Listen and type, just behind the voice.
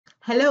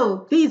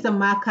Hello, this is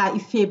Amaka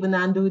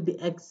Ifebunandu,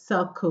 the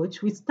Excel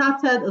coach. We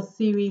started a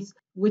series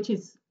which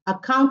is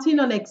accounting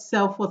on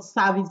Excel for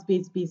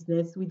service-based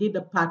business. We did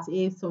the part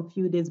A some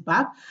few days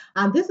back,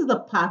 and this is the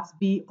part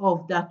B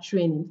of that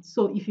training.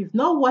 So if you've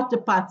not watched the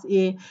part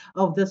A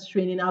of this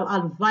training,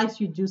 I'll advise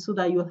you do so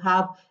that you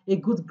have a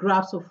good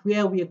grasp of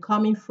where we are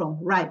coming from.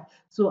 Right.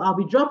 So I'll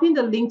be dropping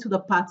the link to the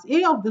part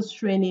A of this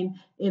training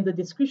in the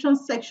description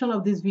section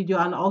of this video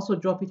and also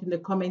drop it in the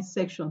comment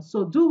section.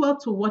 So do well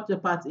to watch the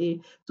part A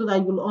so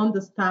that you'll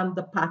understand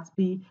the part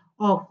B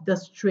of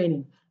this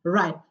training.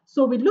 Right.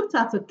 So we looked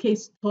at a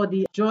case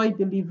study, Joy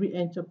Delivery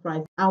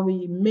Enterprise, and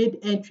we made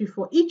entry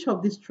for each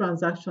of these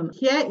transactions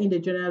here in the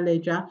general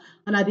ledger.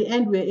 And at the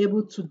end, we were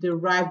able to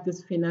derive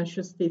this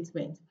financial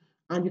statement.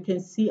 And you can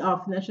see our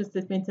financial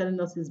statement telling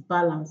us its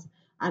balance,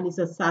 and it's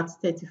a start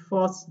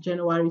 31st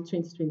January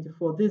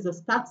 2024. This is the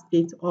start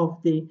date of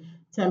the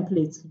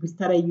template. We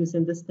started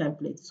using this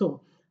template.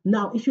 So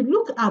now, if you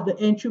look at the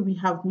entry we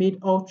have made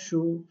all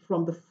through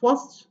from the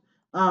first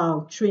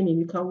training,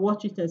 you can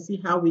watch it and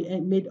see how we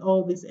made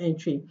all this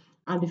entry.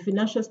 And the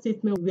financial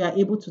statement we are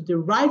able to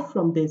derive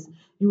from this,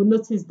 you will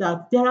notice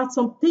that there are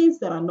some things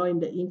that are not in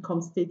the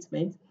income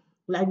statement,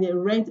 like the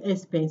rent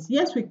expense.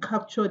 Yes, we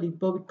captured it,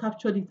 but we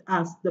captured it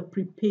as the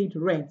prepaid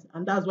rent.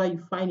 And that's why you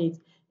find it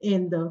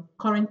in the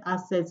current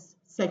assets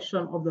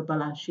section of the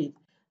balance sheet.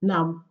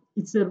 Now,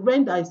 it's a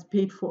rent that is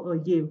paid for a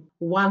year,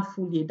 one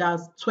full year,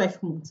 that's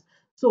 12 months.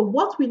 So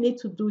what we need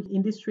to do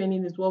in this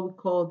training is what we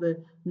call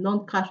the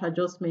non-cash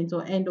adjustment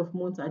or end of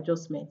month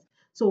adjustment.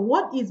 So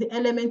what is the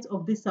element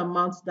of this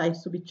amount that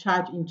is to be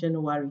charged in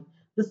January?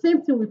 The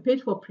same thing we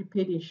paid for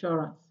prepaid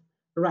insurance,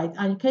 right?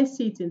 And you can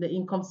see it in the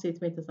income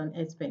statement as an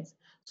expense.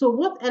 So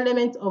what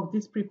element of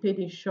this prepaid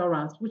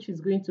insurance, which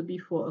is going to be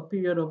for a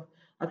period of,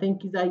 I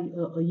think either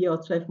a year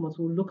or 12 months,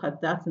 we'll look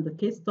at that in the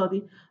case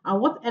study. And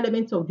what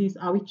elements of this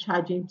are we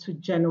charging to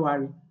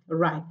January,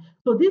 right?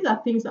 So these are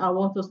things I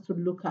want us to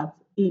look at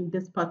in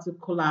this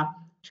particular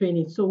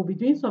training. So we'll be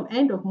doing some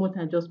end of month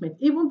adjustment.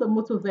 Even the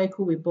motor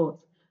vehicle we bought,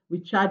 we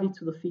charge it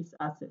to the fixed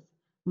assets.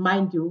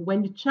 Mind you,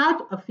 when you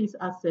charge a fixed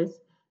asset,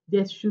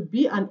 there should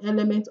be an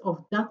element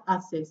of that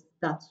asset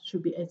that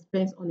should be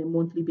expensed on a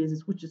monthly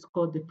basis, which is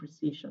called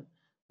depreciation.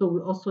 So we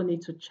also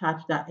need to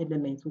charge that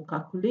element. We'll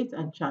calculate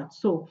and charge.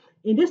 So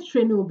in this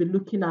training, we'll be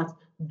looking at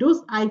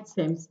those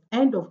items,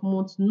 end of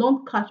month,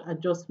 non-cash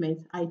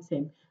adjustment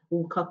item.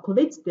 We'll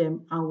calculate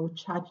them and we'll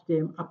charge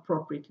them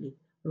appropriately.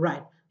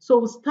 Right. So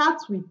we'll start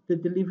with the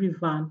delivery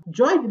van.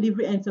 Joy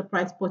Delivery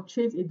Enterprise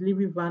purchased a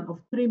delivery van of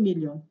 3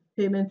 million.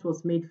 Payment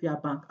was made via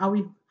bank. And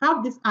we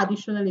have this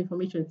additional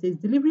information. It says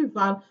delivery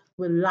van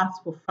will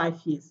last for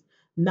 5 years.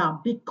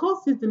 Now,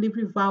 because this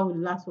delivery van will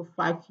last for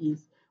 5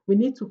 years, we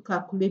need to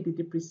calculate the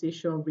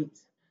depreciation rate.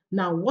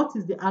 Now, what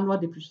is the annual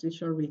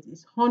depreciation rate?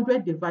 It's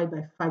 100 divided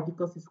by 5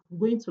 because it's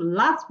going to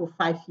last for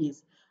 5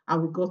 years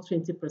and we got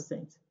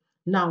 20%.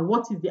 Now,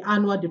 what is the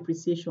annual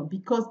depreciation?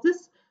 Because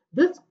this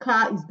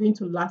car is going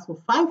to last for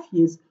 5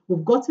 years,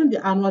 we've gotten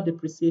the annual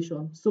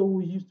depreciation. So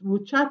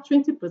we'll charge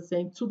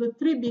 20% to the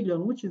 3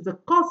 billion, which is the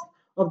cost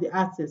of the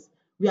assets.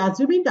 We are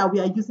assuming that we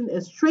are using a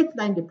straight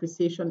line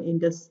depreciation in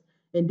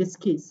this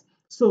case.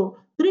 So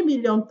 3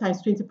 million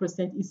times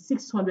 20% is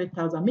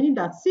 600,000, meaning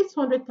that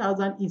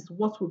 600,000 is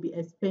what will be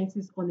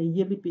expenses on a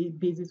yearly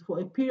basis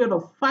for a period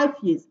of 5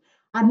 years.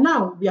 And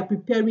now we are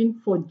preparing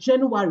for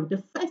January,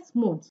 the first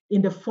month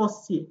in the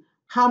first year.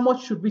 How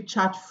much should we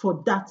charge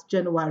for that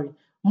January?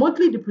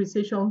 Monthly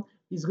depreciation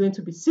is going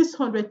to be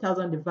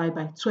 600,000 divided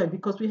by 12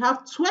 because we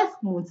have 12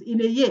 months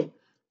in a year.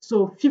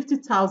 So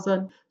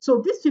 50,000.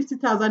 So this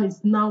 50,000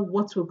 is now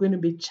what we're going to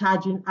be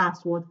charging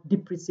as what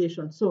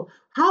depreciation. So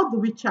how do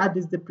we charge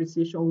this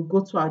depreciation? We'll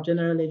go to our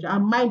general ledger.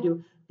 And mind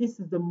you, this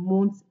is the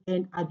month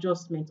end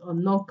adjustment or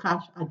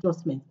non-cash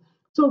adjustment.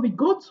 So we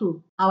go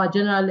to our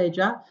general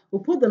ledger.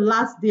 We'll put the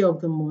last day of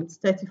the month,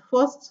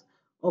 31st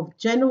of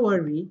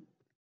January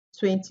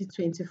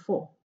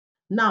 2024.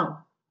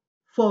 Now,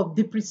 for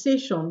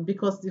depreciation,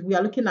 because we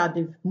are looking at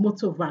the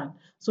motor van,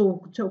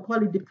 so we'll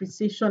call it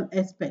depreciation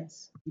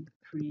expense.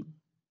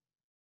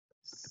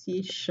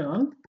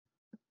 Depreciation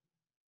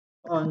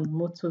on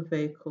motor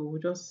vehicle.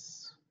 We'll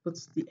just put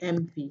the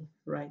MV,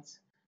 right?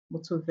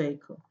 Motor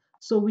vehicle.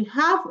 So we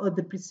have a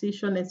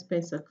depreciation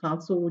expense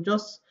account. So we'll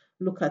just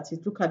look at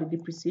it, look at the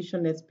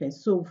depreciation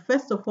expense. So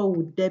first of all,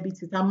 we'll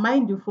debit it. And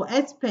mind you, for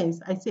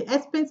expense, I say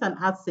expense and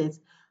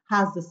assets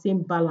has the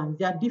same balance.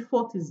 Their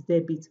default is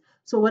debit.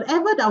 So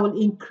whatever that will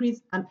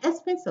increase an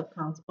expense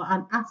account or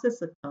an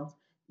assets account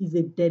is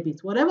a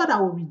debit. Whatever that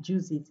will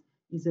reduce it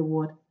is a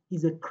what?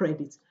 Is a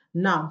credit.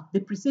 Now,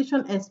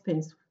 depreciation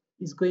expense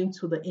is going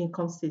to the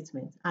income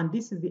statement. And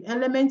this is the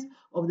element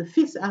of the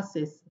fixed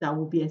assets that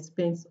will be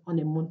expensed on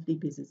a monthly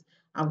basis.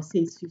 I would say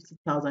it's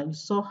 50,000. You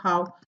saw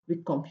how we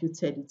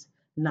computed it.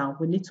 Now,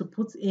 we need to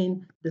put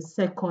in the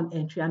second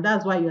entry. And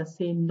that's why you are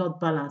saying not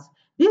balanced.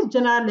 This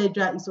general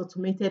ledger is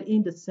automated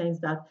in the sense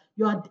that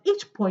at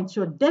each point,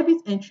 your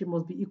debit entry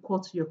must be equal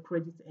to your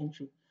credit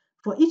entry.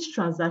 For each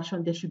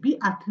transaction, there should be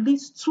at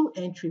least 2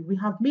 entries. We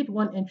have made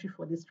 1 entry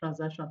for this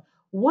transaction.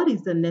 What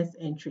is the next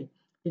entry?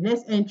 The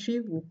next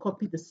entry will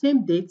copy the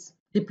same date,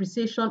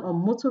 depreciation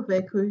on motor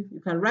vehicle.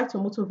 You can write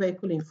your motor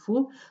vehicle in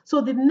full.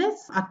 So the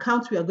next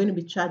account we are going to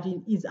be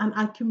charging is an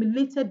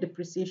accumulated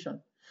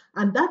depreciation.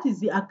 And that is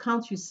the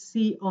account you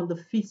see on the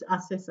fixed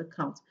assets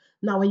account.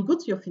 Now, when you go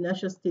to your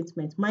financial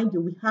statement, mind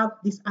you, we have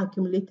this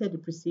accumulated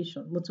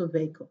depreciation, motor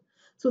vehicle.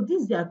 So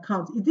this is the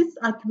account. This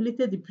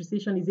accumulated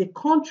depreciation is a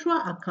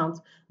contra account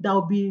that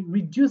will be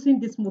reducing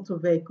this motor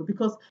vehicle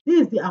because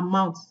this is the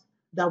amount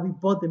that we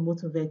bought the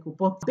motor vehicle.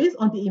 But based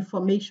on the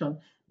information,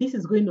 this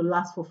is going to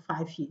last for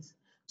 5 years.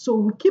 So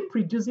we keep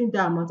reducing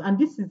the amount, and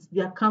this is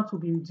the account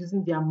we'll be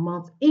reducing the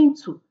amount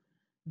into.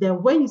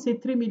 Then when you say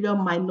 3 million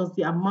minus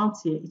the amount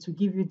here, it will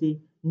give you the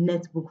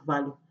net book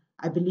value.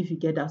 I believe you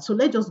get that. So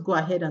let's just go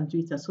ahead and do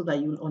it so that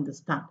you'll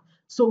understand.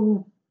 So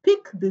we'll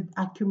pick the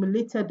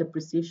accumulated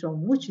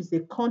depreciation, which is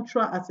a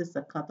contra assets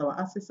account. Our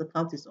assets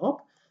account is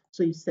up.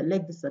 So you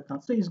select this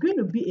account. So it's going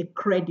to be a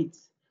credit.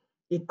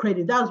 A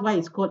credit. That's why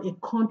it's called a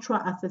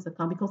contra assets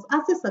account, because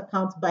assets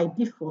account by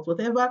default,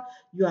 whatever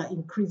you are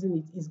increasing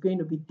it is going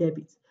to be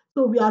debit.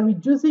 So we are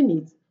reducing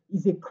it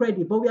is a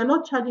credit, but we are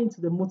not charging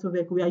to the motor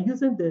vehicle. We are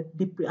using the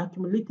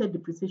accumulated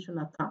depreciation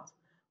account,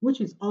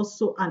 which is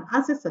also an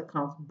assets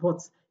account,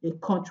 but a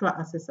contra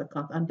assets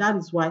account. And that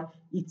is why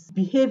its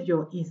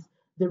behavior is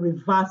the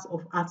reverse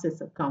of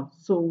assets account.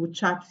 So we'll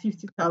charge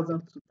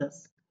 50,000 to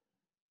this.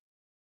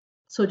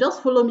 So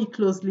just follow me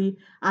closely.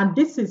 And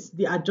this is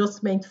the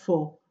adjustment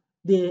for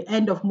the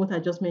end of month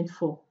adjustment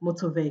for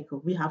motor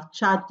vehicle. We have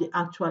charged the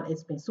actual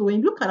expense. So when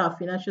you look at our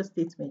financial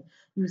statement,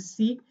 you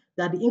see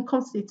that the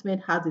income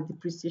statement has a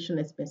depreciation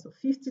expense of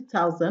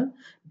 50,000.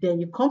 Then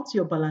you come to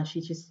your balance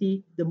sheet, you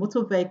see the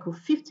motor vehicle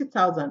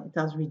 50,000, it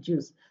has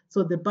reduced.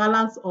 So the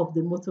balance of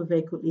the motor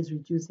vehicle is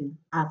reducing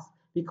as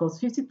because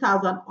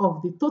 50,000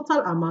 of the total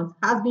amount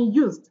has been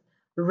used.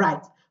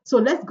 Right. So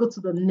let's go to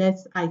the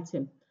next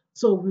item.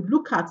 So we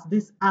look at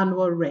this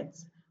annual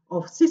rent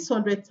of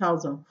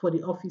 600,000 for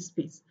the office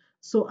space.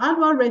 So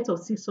annual rent of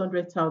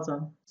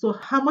 600,000. So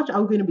how much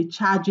are we going to be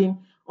charging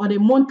on a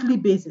monthly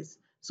basis?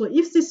 So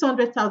if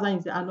 600,000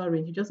 is the annual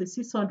rent, you just say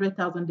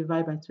 600,000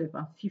 divided by 12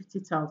 and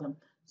 50,000.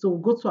 So we'll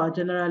go to our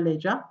general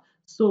ledger.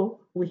 So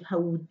we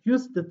would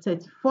use the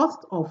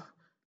 31st of,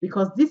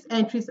 because these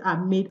entries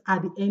are made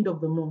at the end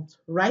of the month,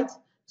 right?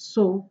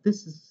 So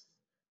this is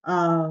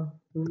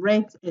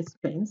rent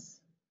expense,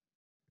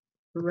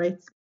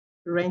 rent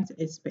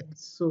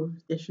expense. So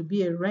there should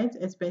be a rent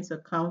expense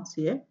account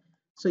here.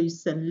 So you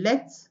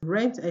select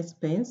rent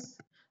expense.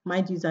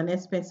 Mind you, it's an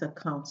expense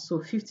account.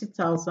 So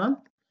 50,000.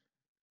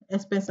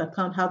 Expense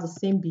account has the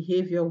same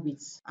behavior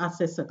with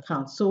assets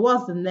account. So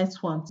what's the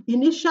next one?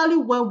 Initially,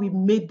 when we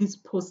made this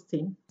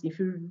posting, if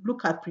you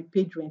look at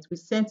prepaid rent, we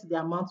sent the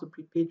amount of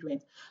prepaid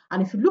rent.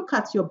 And if you look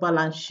at your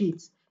balance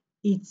sheet,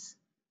 it's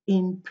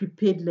in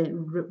prepaid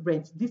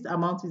rent. This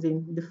amount is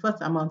in the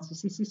first amount, you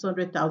see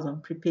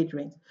 600,000 prepaid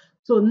rent.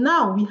 So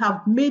now we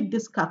have made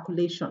this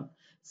calculation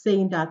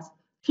saying that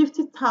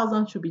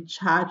 50,000 should be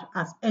charged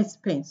as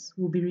expense.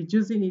 We'll be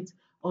reducing it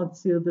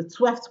until the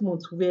 12th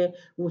month, where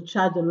we'll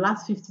charge the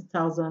last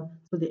 50,000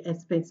 to the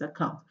expense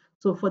account.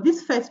 So for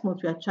this first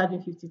month, we are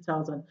charging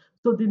 50,000.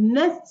 So the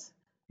next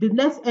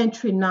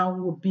entry now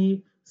will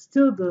be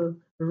still the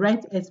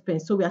rent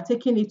expense. So we are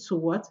taking it to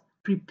what?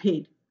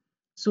 Prepaid.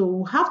 So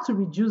we'll have to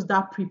reduce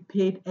that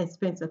prepaid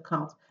expense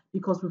account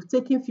because we've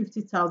taken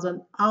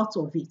 50,000 out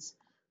of it.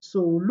 So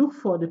we'll look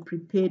for the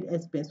prepaid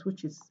expense,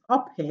 which is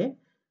up here.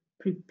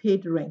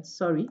 Prepaid rent,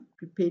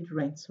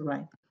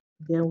 right?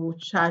 Then we'll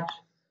charge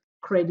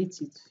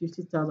credit it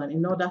 50,000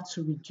 in order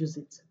to reduce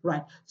it,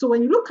 right? So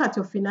when you look at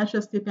your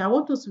financial statement, I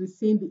want us to be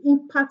seeing the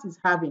impact it's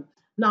having.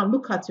 Now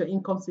look at your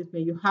income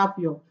statement. You have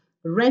your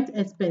rent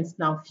expense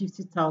now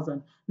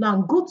 50,000.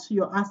 Now go to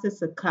your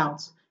assets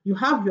account. You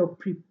have your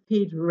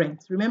prepaid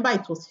rent. Remember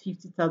it was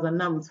 50,000.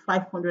 Now it's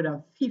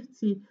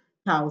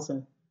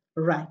 550,000.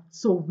 Right.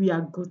 So we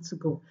are good to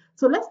go.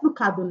 So let's look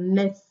at the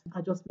next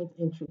adjustment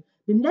entry.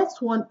 The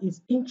next one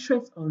is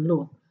interest on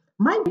loan.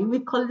 Mind you, we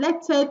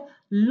collected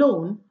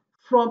loan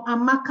from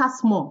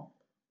Amaka's mom.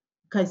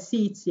 You can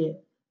see it here.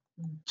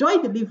 Joy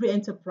Delivery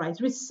Enterprise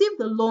received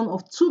the loan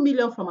of 2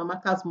 million from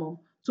Amaka's mom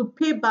to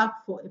pay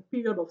back for a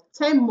period of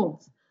 10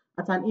 months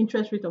at an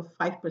interest rate of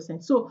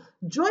 5%. So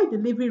Joy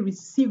Delivery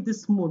received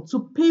this loan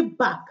to pay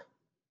back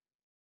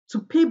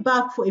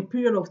for a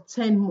period of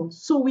 10 months.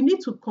 So we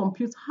need to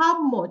compute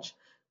how much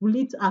will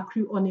it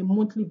accrue on a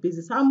monthly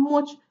basis, how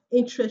much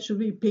interest should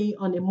we be paying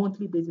on a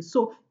monthly basis.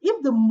 So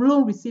if the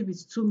loan received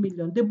is 2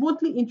 million, the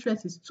monthly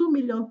interest is 2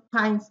 million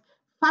times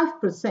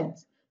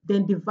 5%,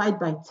 then divide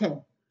by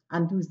 10.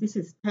 And this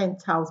is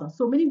 10,000.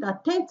 So meaning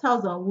that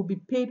 10,000 will be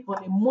paid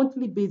on a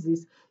monthly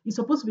basis. It's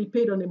supposed to be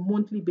paid on a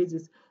monthly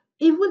basis.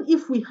 Even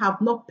if we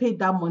have not paid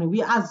that money,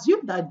 we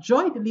assume that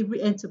Joy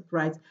Delivery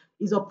Enterprise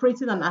is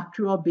operating on an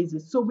accrual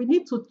basis. So we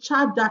need to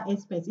charge that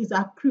expense. It's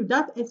accrued.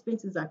 That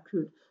expense is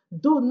accrued.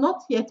 Though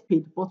not yet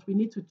paid, but we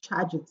need to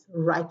charge it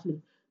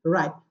rightly.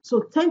 Right.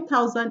 So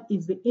 10,000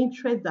 is the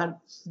interest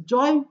that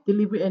Joy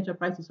Delivery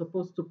Enterprise is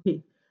supposed to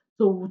pay.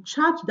 So we'll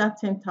charge that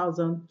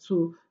 10,000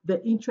 to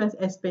the interest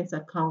expense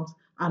account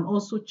and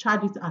also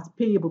charge it as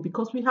payable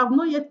because we have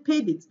not yet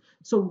paid it.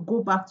 So we'll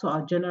go back to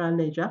our general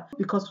ledger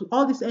because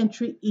all this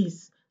entry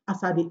is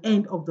as at the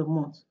end of the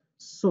month.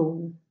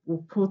 So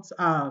we'll put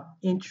our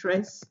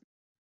interest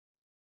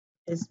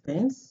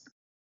expense.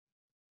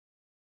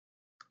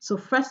 So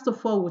first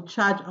of all, we'll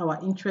charge our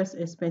interest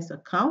expense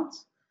account.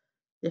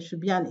 There should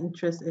be an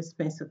interest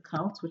expense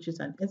account, which is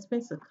an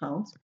expense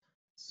account.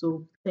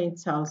 So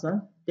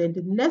 10,000. Then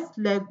the next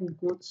leg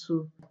will go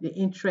to the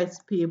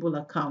interest payable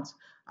account.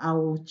 I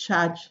will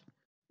charge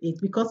it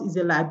because it's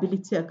a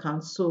liability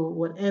account. So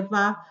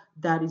whatever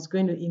that is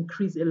going to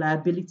increase a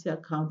liability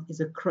account is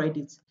a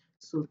credit.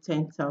 So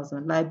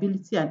 10,000.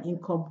 Liability and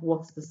income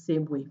works the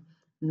same way.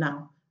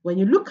 Now, when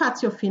you look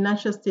at your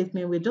financial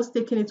statement, we're just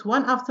taking it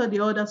one after the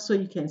other so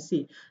you can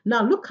see.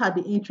 Now look at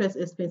the interest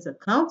expense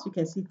account. You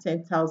can see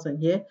 10,000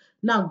 here.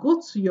 Now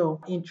go to your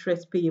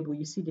interest payable.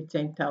 You see the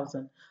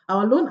 10,000.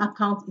 Our loan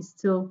account is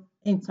still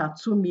entered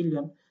 2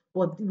 million,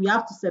 but we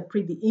have to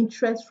separate the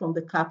interest from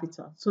the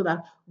capital so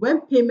that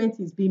when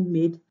payment is being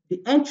made,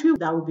 the entry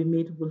that will be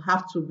made will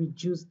have to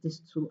reduce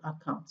these two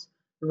accounts.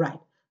 Right.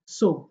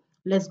 So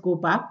let's go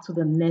back to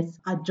the next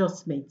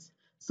adjustment.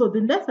 So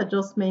the next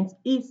adjustment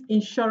is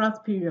insurance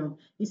premium.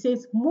 It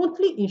says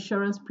monthly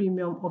insurance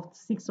premium of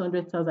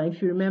 600,000.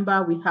 If you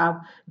remember, we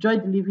have Joy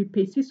Delivery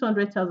pay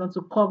 600,000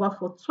 to cover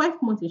for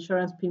 12-month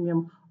insurance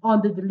premium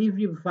on the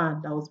delivery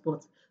van that was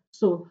bought.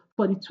 So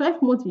for the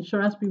 12-month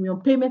insurance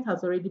premium, payment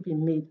has already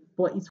been made,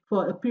 but it's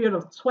for a period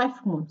of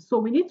 12 months. So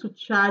we need to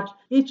charge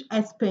each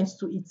expense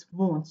to its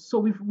month. So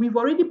we've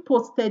already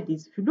posted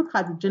this. If you look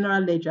at the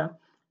general ledger,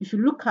 if you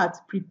look at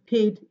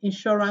prepaid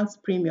insurance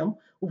premium,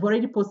 we've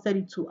already posted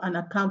it to an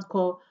account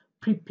called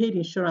prepaid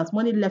insurance.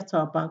 Money left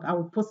our bank,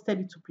 and we posted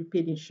it to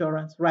prepaid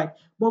insurance, right?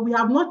 But we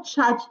have not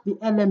charged the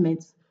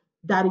elements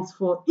that is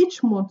for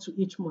each month to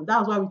each month.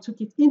 That's why we took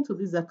it into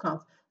this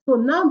account. So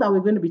now that we're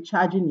going to be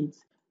charging it,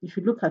 if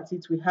you look at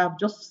it, we have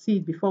just see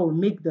it before we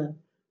make the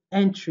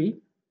entry.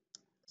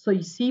 So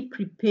you see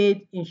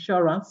prepaid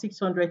insurance,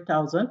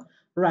 600,000,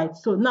 right?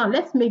 So now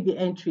let's make the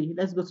entry.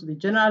 Let's go to the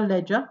general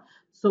ledger.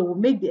 So we'll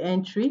make the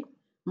entry.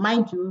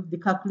 Mind you, the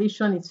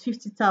calculation is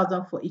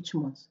 50,000 for each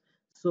month.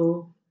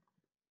 So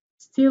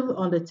still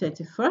on the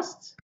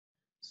 31st.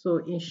 So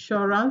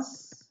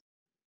insurance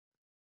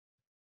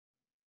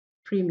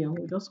premium,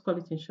 we just call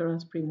it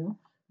insurance premium.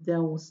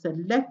 Then we'll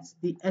select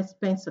the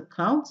expense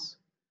account.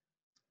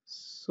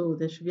 So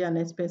there should be an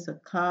expense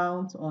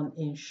account on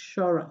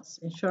insurance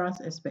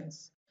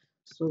expense.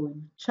 So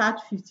you charge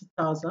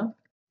 50,000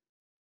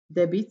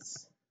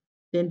 debits.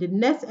 Then the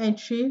next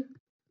entry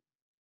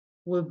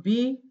will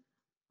be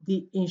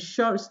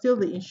still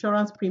the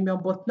insurance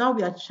premium, but now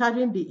we are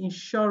charging the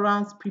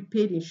insurance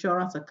prepaid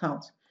insurance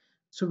account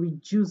to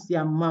reduce the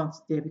amount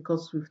there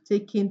because we've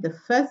taken the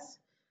first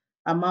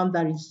amount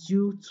that is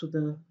due to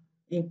the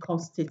income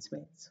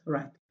statement,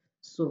 right?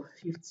 So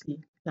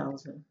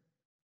 50,000,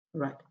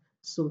 right?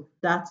 So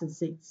that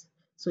is it.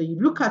 So you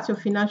look at your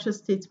financial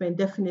statement,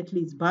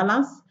 definitely it's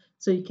balanced.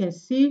 So you can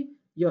see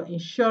your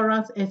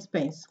insurance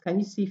expense. Can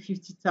you see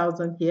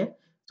 50,000 here?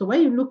 So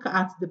when you look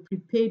at the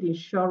prepaid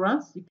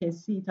insurance, you can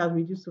see it has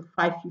reduced to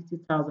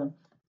 550,000.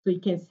 So you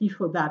can see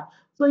for that.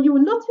 So you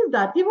will notice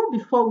that even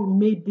before we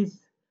made this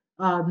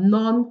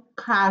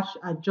non-cash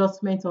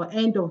adjustment or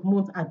end of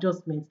month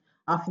adjustment,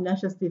 our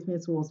financial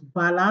statement was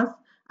balanced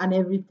and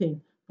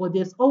everything. But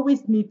there's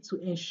always need to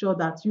ensure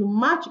that you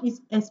match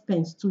its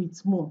expense to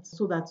its month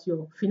so that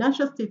your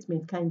financial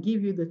statement can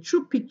give you the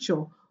true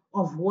picture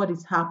of what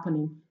is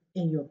happening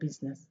in your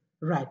business.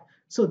 Right.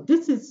 So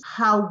this is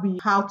how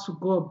to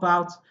go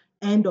about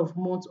end of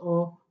month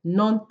or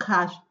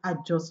non-cash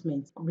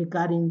adjustments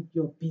regarding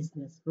your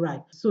business.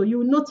 Right. So you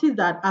will notice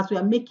that as we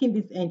are making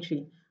this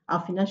entry,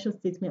 our financial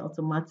statement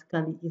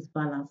automatically is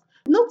balanced.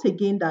 Note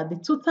again that the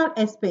total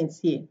expense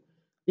here,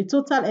 the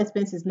total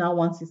expense is now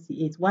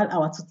 168, while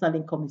our total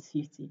income is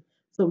 50.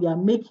 So we are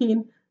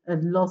making a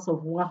loss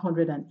of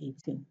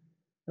 118,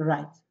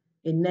 right?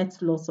 A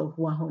net loss of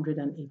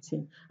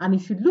 118. And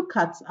if you look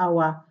at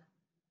our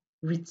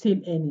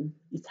retained earning,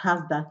 it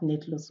has that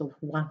net loss of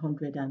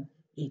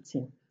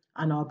 118.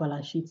 And our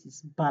balance sheet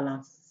is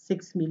balanced,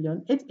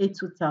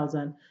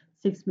 6,882,000,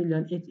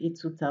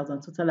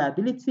 6,882,000. Total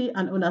liability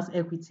and owner's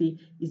equity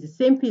is the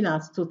same thing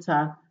as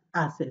total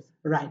assets,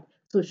 right?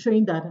 So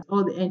showing that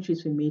all the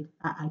entries we made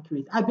are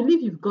accurate. I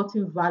believe you've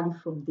gotten value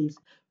from this.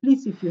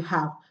 Please, if you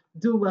have,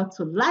 do well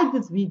to like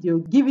this video,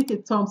 give it a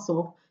thumbs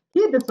up,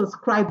 hit the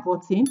subscribe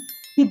button,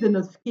 hit the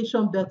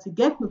notification bell to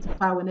get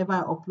notified whenever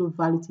I upload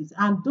values.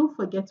 And don't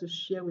forget to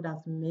share with as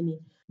many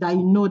that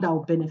you know that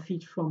will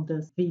benefit from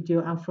this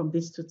video and from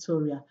this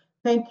tutorial.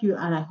 Thank you,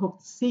 and I hope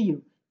to see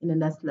you in the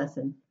next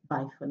lesson.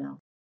 Bye for now.